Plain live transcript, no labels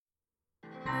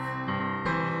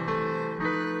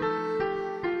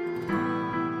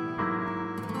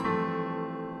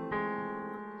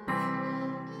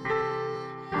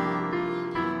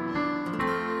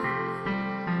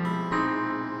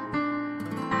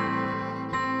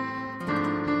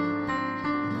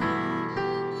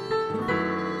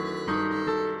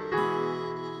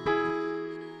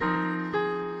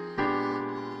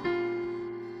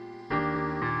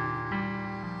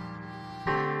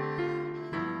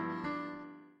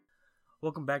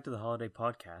Welcome back to the Holiday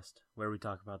Podcast, where we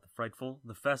talk about the frightful,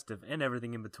 the festive, and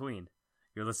everything in between.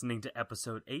 You're listening to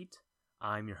Episode 8.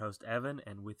 I'm your host, Evan,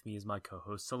 and with me is my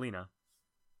co-host, Selena.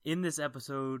 In this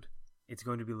episode, it's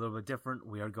going to be a little bit different.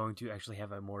 We are going to actually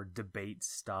have a more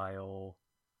debate-style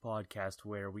podcast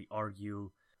where we argue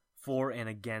for and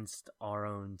against our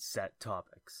own set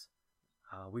topics.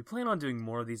 We plan on doing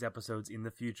more of these episodes in the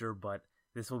future, but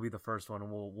this will be the first one,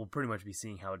 and we'll pretty much be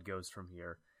seeing how it goes from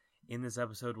here. In this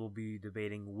episode, we'll be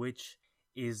debating which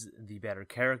is the better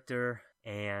character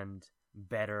and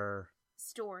better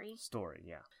story,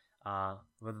 yeah.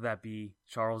 Whether that be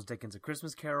Charles Dickens' A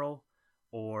Christmas Carol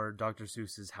or Dr.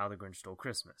 Seuss's How the Grinch Stole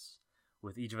Christmas.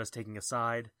 With each of us taking a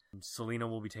side, Selena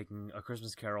will be taking A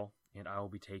Christmas Carol, and I will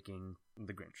be taking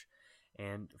The Grinch.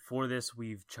 And for this,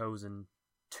 we've chosen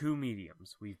two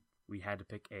mediums. We had to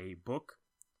pick a book,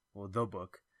 well, the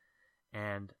book,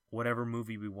 and whatever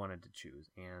movie we wanted to choose.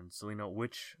 And Selena,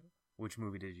 which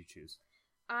movie did you choose?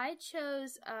 I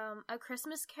chose A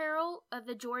Christmas Carol,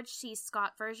 the George C.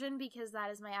 Scott version, because that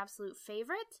is my absolute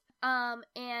favorite.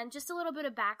 And just a little bit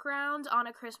of background on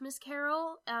A Christmas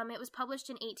Carol. It was published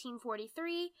in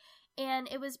 1843, and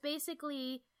it was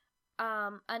basically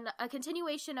a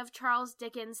continuation of Charles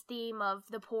Dickens' theme of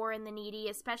the poor and the needy,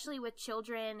 especially with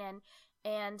children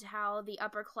and how the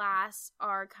upper class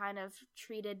are kind of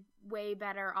treated way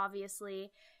better,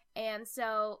 obviously. And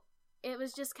so it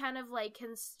was just kind of like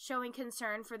showing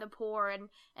concern for the poor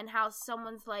and how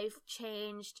someone's life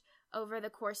changed over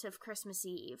the course of Christmas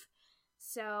Eve.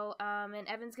 So, and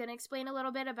Evan's going to explain a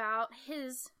little bit about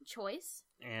his choice.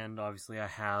 And obviously I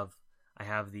have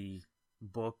the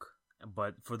book,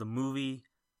 but for the movie,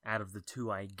 out of the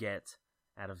two I get,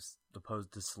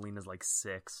 opposed to Selena's like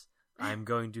 6, I'm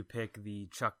going to pick the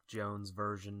Chuck Jones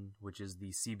version, which is the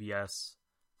CBS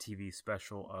TV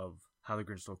special of How the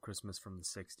Grinch Stole Christmas from the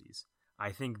 60s.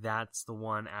 I think that's the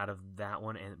one out of that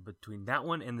one, and between that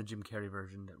one and the Jim Carrey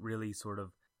version, that really sort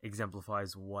of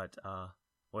exemplifies what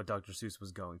Dr. Seuss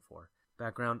was going for.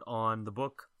 Background on the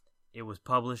book: it was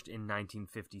published in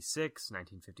 1956,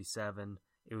 1957.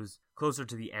 It was closer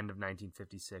to the end of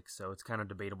 1956, so it's kind of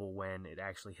debatable when it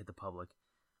actually hit the public.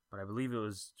 But I believe it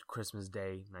was Christmas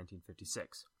Day,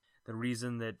 1956. The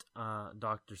reason that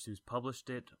Dr. Seuss published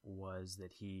it was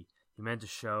that he meant to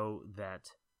show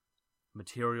that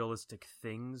materialistic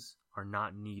things are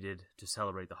not needed to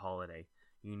celebrate the holiday.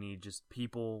 You need just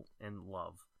people and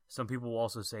love. Some people will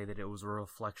also say that it was a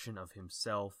reflection of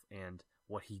himself and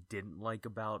what he didn't like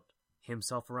about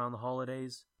himself around the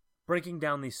holidays. Breaking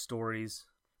down these stories,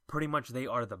 pretty much they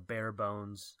are the bare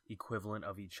bones equivalent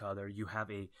of each other. You have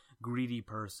a greedy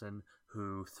person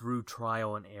who, through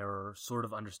trial and error, sort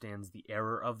of understands the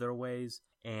error of their ways,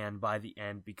 and by the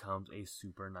end becomes a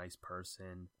super nice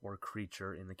person or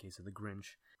creature in the case of the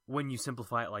Grinch. When you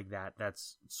simplify it like that,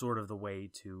 that's sort of the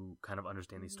way to kind of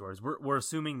understand these stories. We're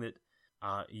assuming that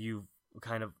you've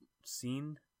kind of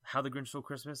seen How the Grinch Stole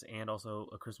Christmas and also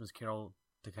A Christmas Carol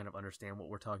to kind of understand what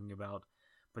we're talking about.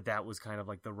 But that was kind of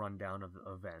like the rundown of the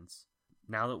events.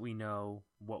 Now that we know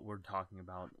what we're talking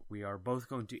about, we are both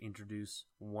going to introduce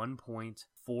 1 point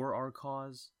for our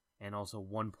cause and also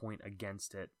 1 point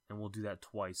against it. And we'll do that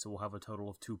twice. So we'll have a total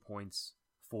of 2 points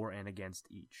for and against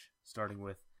each. Starting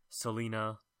with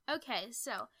Selena. Okay,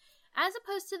 so as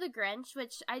opposed to the Grinch,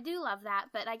 which I do love that,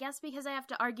 but I guess because I have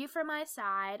to argue for my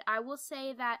side, I will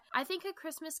say that I think A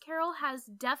Christmas Carol has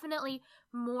definitely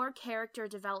more character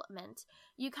development.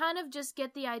 You kind of just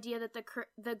get the idea that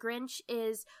the Grinch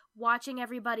is watching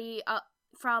everybody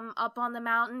from up on the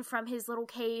mountain from his little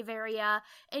cave area,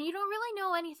 and you don't really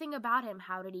know anything about him.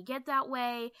 How did he get that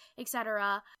way,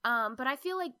 etc. But I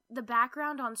feel like the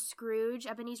background on Scrooge,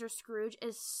 Ebenezer Scrooge,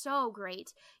 is so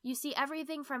great. You see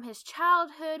everything from his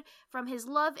childhood, from his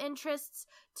love interests,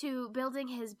 to building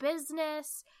his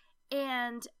business,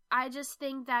 and I just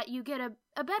think that you get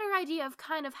a better idea of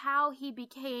kind of how he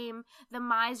became the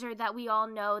miser that we all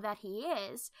know that he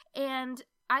is. And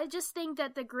I just think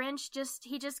that the Grinch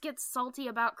he just gets salty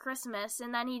about Christmas,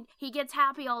 and then he gets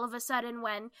happy all of a sudden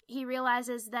when he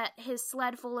realizes that his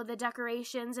sled full of the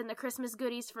decorations and the Christmas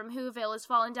goodies from Whoville is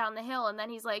falling down the hill, and then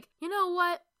he's like, you know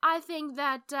what? I think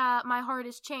that my heart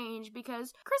has changed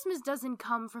because Christmas doesn't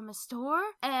come from a store.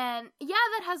 And yeah,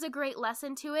 that has a great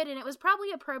lesson to it, and it was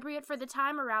probably appropriate for the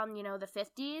time around, the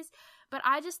 50s. But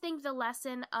I just think the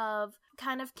lesson of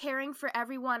kind of caring for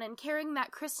everyone and carrying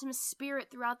that Christmas spirit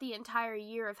throughout the entire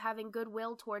year of having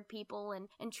goodwill toward people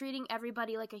and treating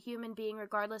everybody like a human being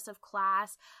regardless of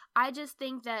class. I just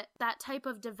think that that type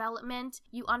of development,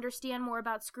 you understand more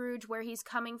about Scrooge, where he's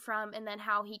coming from, and then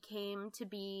how he came to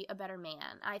be a better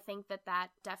man. I think that that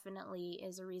definitely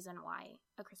is a reason why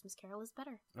A Christmas Carol is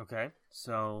better. Okay,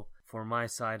 so for my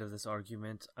side of this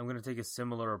argument, I'm going to take a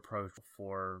similar approach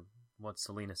for what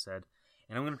Selena said,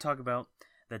 and I'm going to talk about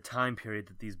the time period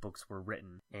that these books were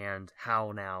written and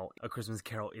how now A Christmas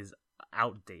Carol is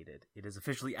outdated. It is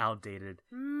officially outdated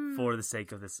for the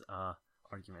sake of this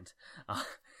argument.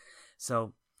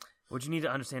 So what you need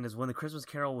to understand is when The Christmas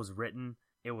Carol was written,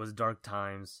 it was dark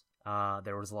times.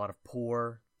 There was a lot of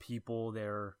poor people.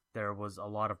 There was a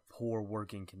lot of poor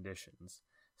working conditions.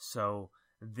 So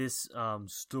this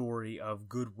story of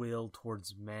goodwill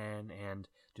towards man and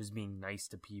just being nice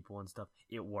to people and stuff,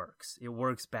 it works. It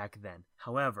works back then.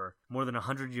 However, more than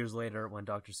 100 years later, when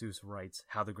Dr. Seuss writes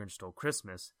How the Grinch Stole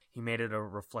Christmas, he made it a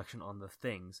reflection on the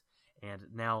things. And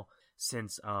now,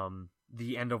 since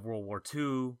the end of World War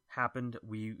II happened,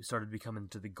 we started becoming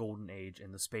to the golden age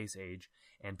and the space age,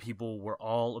 and people were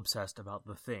all obsessed about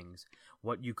the things.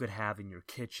 What you could have in your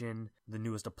kitchen, the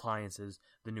newest appliances,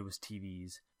 the newest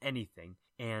TVs, anything.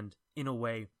 And in a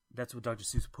way, that's what Dr.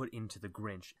 Seuss put into the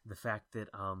Grinch. The fact that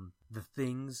the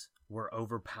things were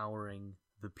overpowering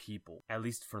the people, at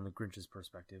least from the Grinch's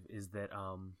perspective, is that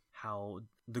how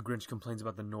the Grinch complains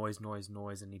about the noise,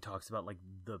 and he talks about like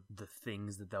the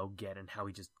things that they'll get and how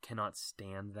he just cannot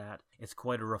stand that. It's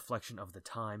quite a reflection of the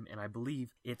time, and I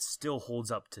believe it still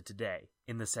holds up to today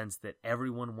in the sense that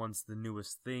everyone wants the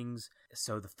newest things,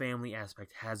 so the family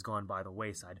aspect has gone by the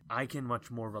wayside. I can much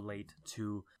more relate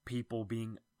to people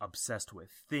being obsessed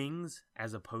with things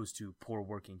as opposed to poor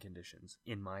working conditions,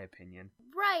 in my opinion.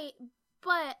 Right.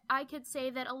 But I could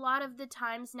say that a lot of the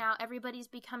times now everybody's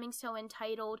becoming so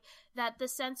entitled that the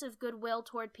sense of goodwill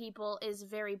toward people is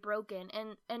very broken.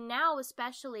 And now,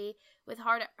 especially with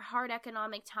hard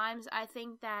economic times, I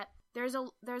think that there's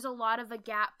a lot of a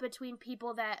gap between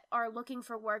people that are looking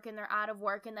for work and they're out of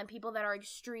work, and then people that are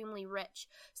extremely rich.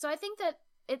 So I think that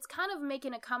it's kind of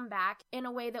making a comeback in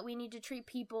a way that we need to treat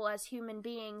people as human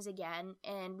beings again,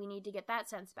 and we need to get that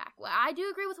sense back. Well, I do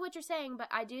agree with what you're saying, but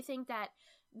I do think that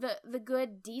the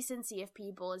good decency of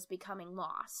people is becoming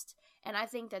lost. And I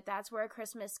think that that's where A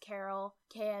Christmas Carol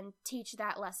can teach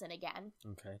that lesson again.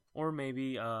 Okay. Or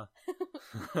maybe or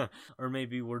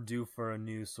maybe we're due for a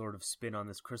new sort of spin on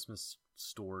this Christmas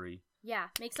story. Yeah,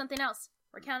 make something else.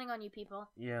 We're counting on you, people.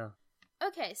 Yeah.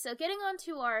 Okay, so getting on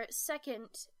to our second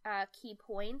key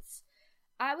points,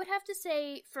 I would have to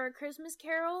say for A Christmas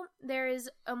Carol, there is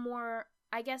a more,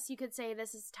 I guess you could say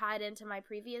this is tied into my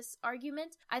previous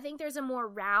argument. I think there's a more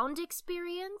round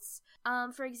experience.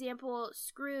 For example,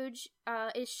 Scrooge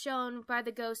is shown by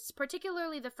the ghosts,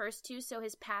 particularly the first two, so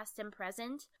his past and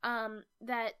present,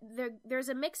 that there's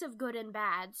a mix of good and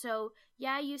bad. So,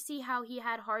 yeah, you see how he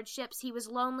had hardships. He was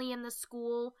lonely in the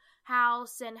school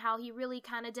house and how he really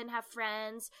kind of didn't have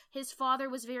friends. His father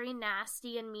was very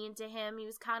nasty and mean to him. He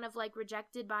was kind of like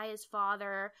rejected by his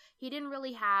father. He didn't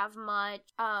really have much.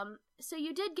 So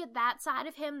you did get that side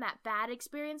of him, that bad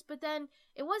experience, but then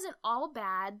it wasn't all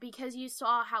bad because you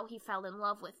saw how he fell in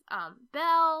love with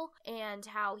Belle and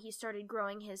how he started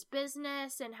growing his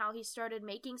business and how he started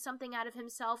making something out of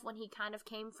himself when he kind of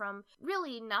came from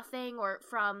really nothing or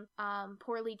from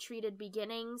poorly treated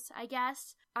beginnings, I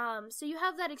guess. So you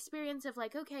have that experience of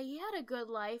like, okay, he had a good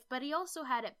life, but he also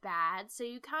had it bad. So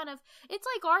you kind of, it's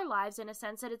like our lives in a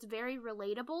sense that it's very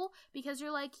relatable because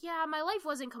you're like, yeah, my life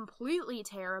wasn't completely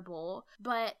terrible,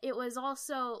 but it was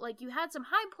also like you had some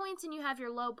high points and you have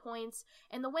your low points,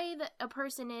 and the way that a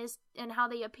person is and how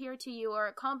they appear to you are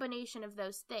a combination of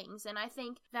those things. And I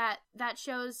think that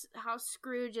shows how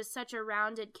Scrooge is such a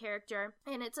rounded character,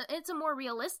 and it's a more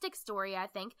realistic story, I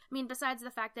think. I mean, besides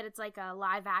the fact that it's like a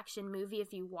live action movie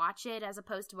if you watch it as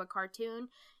opposed to a cartoon.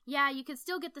 Yeah, you could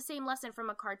still get the same lesson from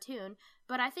a cartoon,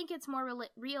 but I think it's more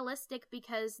realistic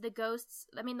because the ghosts,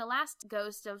 I mean, the last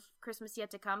ghost of Christmas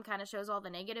Yet to Come kind of shows all the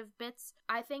negative bits.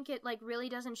 I think it like really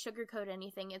doesn't sugarcoat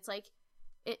anything. It's like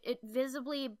it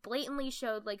visibly, blatantly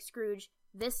showed like Scrooge,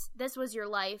 this was your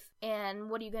life, and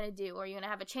what are you going to do? Are you going to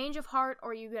have a change of heart, or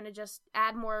are you going to just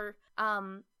add more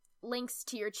links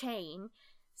to your chain?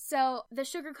 So the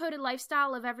sugar-coated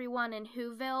lifestyle of everyone in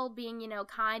Whoville being, you know,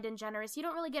 kind and generous, you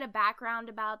don't really get a background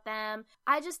about them.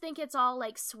 I just think it's all,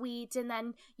 like, sweet, and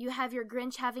then you have your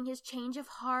Grinch having his change of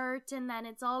heart, and then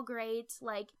it's all great.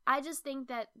 Like, I just think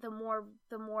that the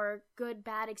more good,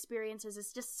 bad experiences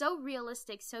is just so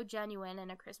realistic, so genuine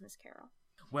in A Christmas Carol.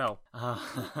 Well,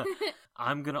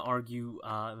 I'm going to argue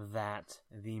that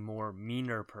the more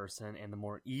meaner person and the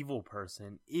more evil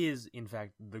person is, in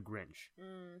fact, the Grinch.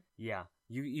 Yeah,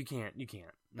 you can't.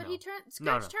 But No.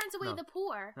 Scrooge turns away the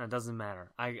poor. No, it doesn't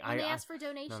matter. When they ask for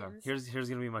donations. No. Here's going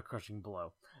to be my crushing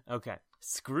blow. Okay,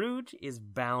 Scrooge is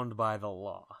bound by the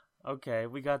law. Okay,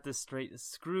 we got this straight.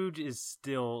 Scrooge is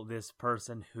still this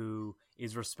person who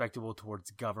is respectable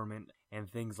towards government and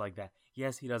things like that.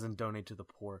 Yes, he doesn't donate to the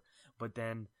poor, but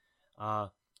then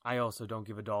I also don't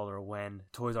give $1 when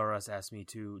Toys R Us asks me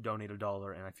to donate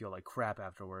 $1 and I feel like crap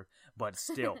afterward. But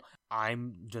still,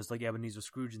 I'm just like Ebenezer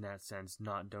Scrooge in that sense,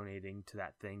 not donating to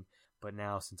that thing. But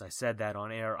now, since I said that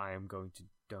on air, I am going to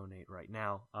donate right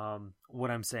now.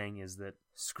 What I'm saying is that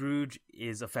Scrooge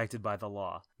is affected by the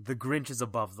law. The Grinch is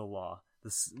above the law.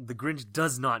 The Grinch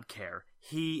does not care.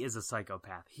 He is a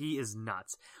psychopath. He is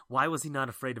nuts. Why was he not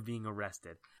afraid of being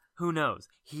arrested? Who knows?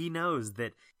 He knows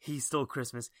that he stole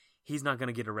Christmas. He's not going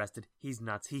to get arrested. He's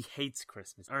nuts. He hates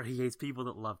Christmas. Or he hates people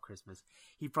that love Christmas.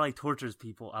 He probably tortures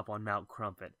people up on Mount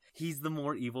Crumpet. He's the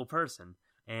more evil person.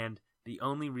 And the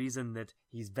only reason that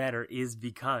he's better is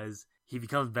because he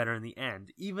becomes better in the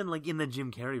end. Even like in the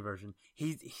Jim Carrey version,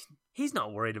 he's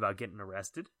not worried about getting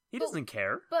arrested. He doesn't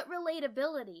care. But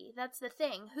relatability, that's the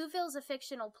thing. Who fills a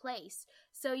fictional place?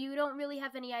 So you don't really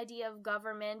have any idea of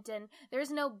government, and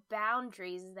there's no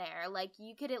boundaries there. Like,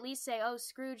 you could at least say, oh,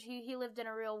 Scrooge, he lived in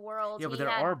a real world. Yeah, but there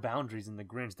are boundaries in the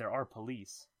Grinch. There are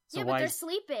police. So yeah, but they're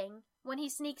sleeping. When he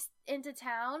sneaks into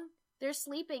town, they're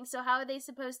sleeping, so how are they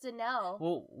supposed to know?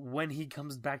 Well, when he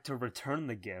comes back to return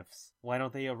the gifts, why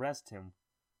don't they arrest him?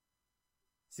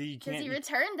 See, you can't... Because he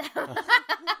returned them.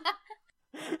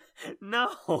 No,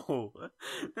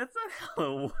 that's not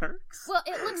how it works. Well,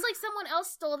 it looks like someone else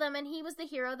stole them, and he was the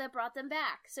hero that brought them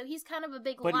back. So he's kind of a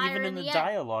big liar. But even in the end.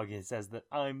 dialogue, it says that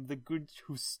I'm the Grinch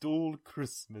who stole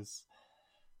Christmas.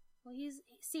 Well, he's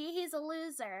a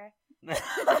loser.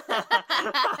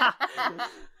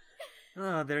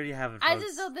 Oh, there you have it, folks. I folks.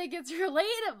 just don't think it's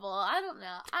relatable. I don't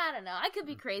know. I could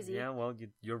be crazy. Yeah, well,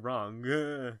 you're wrong.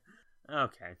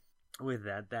 Okay. With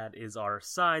that is our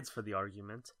sides for the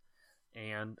argument.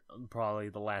 And probably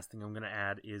the last thing I'm going to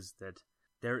add is that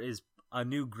there is a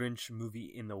new Grinch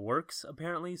movie in the works,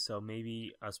 apparently. So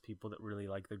maybe us people that really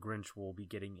like the Grinch will be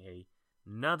getting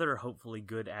another hopefully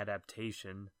good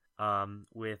adaptation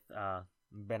with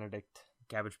Benedict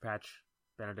Cabbage Patch.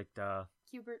 Benedict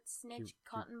Hubert Snitch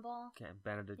Cotton Ball. Okay,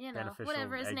 Benedict, you know, Beneficial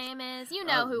whatever his Egg. name is. You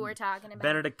know who we're talking about.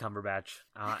 Benedict Cumberbatch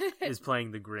is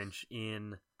playing the Grinch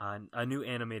in a new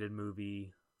animated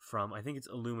movie from, I think it's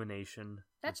Illumination.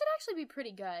 That should actually be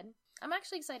pretty good. I'm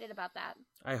actually excited about that.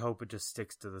 I hope it just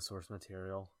sticks to the source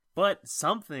material. But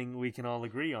something we can all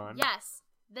agree on. Yes,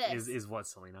 this. Is what,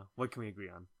 Selena? What can we agree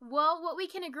on? Well, what we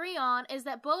can agree on is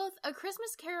that both A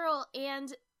Christmas Carol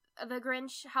and The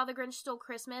Grinch, How the Grinch Stole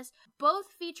Christmas,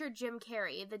 both feature Jim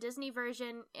Carrey. The Disney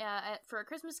version for A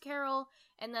Christmas Carol,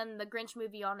 and then the Grinch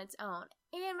movie on its own.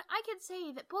 And I could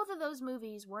say that both of those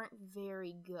movies weren't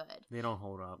very good. They don't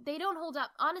hold up. They don't hold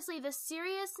up. Honestly, the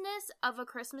seriousness of A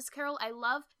Christmas Carol, I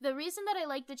love. The reason that I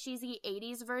like the cheesy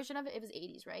 80s version of it was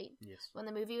 80s, right? Yes. When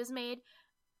the movie was made.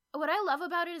 What I love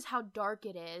about it is how dark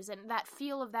it is, and that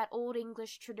feel of that old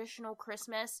English traditional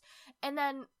Christmas. And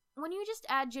then when you just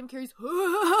add Jim Carrey's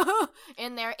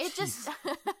in there, it just...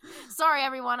 Sorry,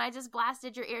 everyone, I just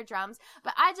blasted your eardrums.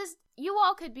 But you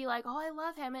all could be like, oh, I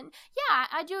love him. And yeah,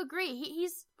 I do agree.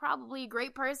 He's probably a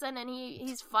great person, and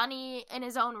he's funny in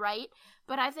his own right.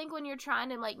 But I think when you're trying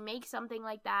to, like, make something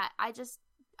like that, I just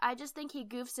think he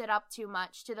goofs it up too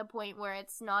much to the point where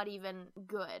it's not even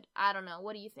good. I don't know.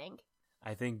 What do you think?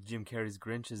 I think Jim Carrey's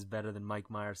Grinch is better than Mike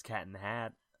Myers' Cat in the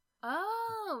Hat.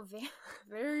 Oh,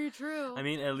 very true. I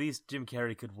mean, at least Jim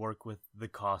Carrey could work with the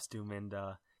costume and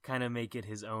kind of make it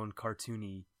his own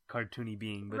cartoony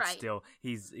being, but right. Still,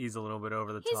 he's a little bit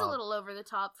over the top. He's a little over the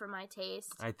top for my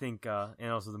taste. I think,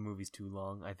 and also the movie's too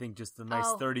long. I think just the nice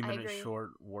 30-minute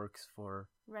short works for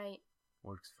me.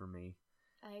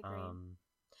 I agree.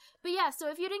 But yeah, so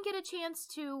if you didn't get a chance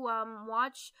to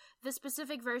watch the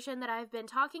specific version that I've been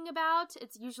talking about,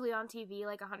 it's usually on TV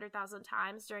like 100,000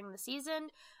 times during the season,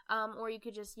 or you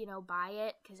could just, buy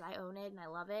it, because I own it and I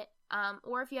love it.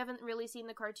 Or if you haven't really seen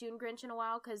the cartoon Grinch in a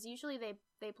while, because usually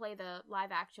they play the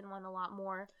live-action one a lot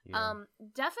more. Yeah.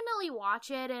 Definitely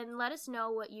watch it and let us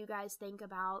know what you guys think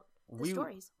about the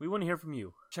stories. We want to hear from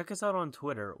you. Check us out on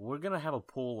Twitter. We're going to have a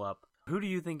poll up. Who do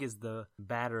you think is the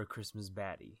badder Christmas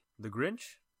baddie? The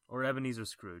Grinch or Ebenezer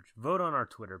Scrooge? Vote on our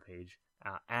Twitter page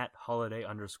at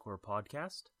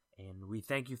holiday_podcast. And we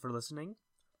thank you for listening.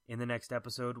 In the next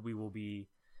episode, we will be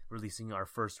releasing our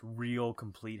first real,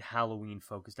 complete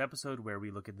Halloween-focused episode where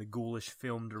we look at the ghoulish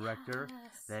film director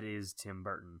that is Tim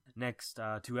Burton. Next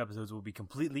 2 episodes will be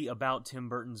completely about Tim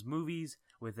Burton's movies,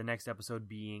 with the next episode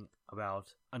being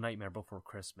about A Nightmare Before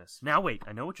Christmas. Now wait,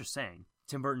 I know what you're saying.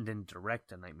 Tim Burton didn't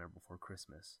direct A Nightmare Before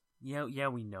Christmas. Yeah,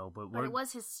 we know, but it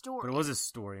was his story. But it was his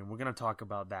story, and we're going to talk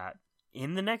about that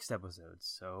in the next episode,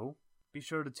 so be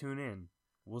sure to tune in.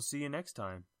 We'll see you next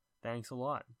time. Thanks a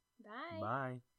lot. Bye. Bye.